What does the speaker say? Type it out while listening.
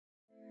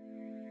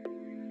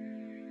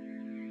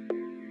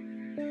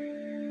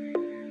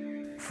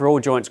For all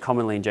joints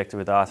commonly injected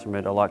with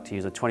Arthramid, I like to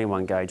use a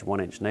 21 gauge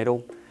 1-inch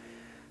needle.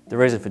 The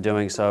reason for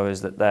doing so is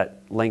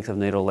that length of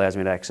needle allows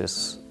me to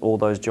access all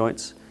those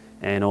joints,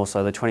 and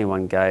also the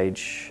 21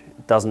 gauge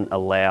doesn't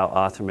allow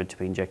Arthramid to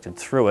be injected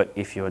through it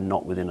if you're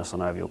not within a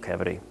synovial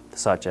cavity,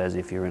 such as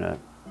if you're in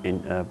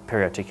a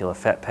periarticular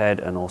fat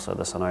pad and also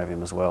the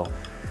synovium as well.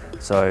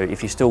 So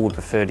if you still would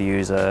prefer to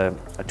use a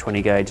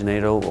 20 gauge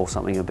needle or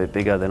something a bit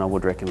bigger, then I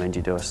would recommend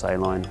you do a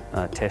saline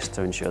test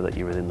to ensure that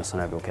you're within the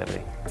synovial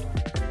cavity.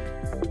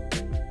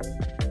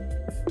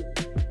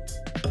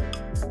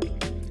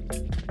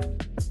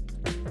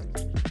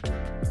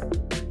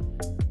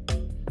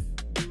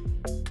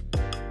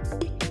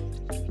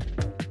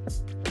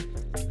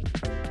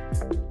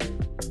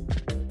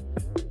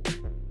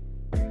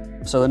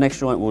 So the next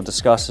joint we'll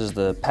discuss is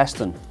the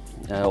Pastern,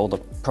 or the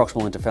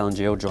Proximal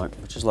Interphalangeal joint,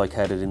 which is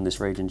located in this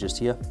region just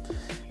here.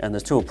 And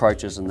there's two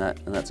approaches in that,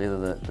 and that's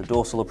either the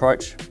dorsal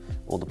approach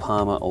or the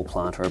palmar or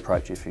plantar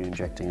approach if you're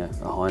injecting a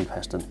hind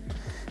pastern.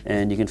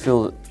 And you can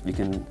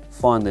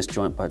find this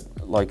joint by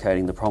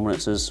locating the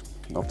prominences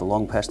of the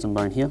long pastern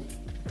bone here,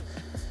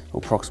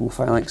 or proximal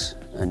phalanx,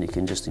 and you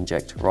can just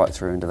inject right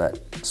through into that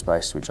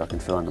space, which I can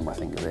feel under my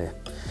finger there.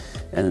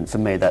 And for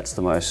me, that's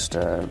the most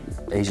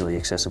easily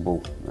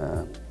accessible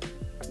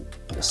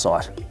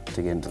site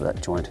to get into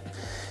that joint.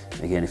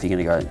 Again, if you're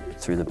going to go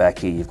through the back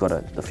here, you've got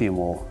a few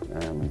more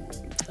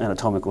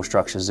anatomical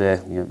structures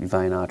there. You have your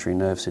vein, artery,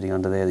 nerve sitting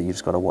under there that you've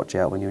just got to watch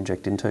out when you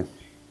inject into.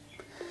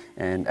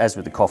 And as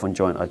with the coffin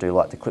joint, I do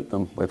like to clip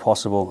them where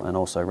possible and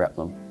also wrap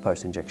them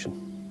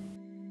post-injection.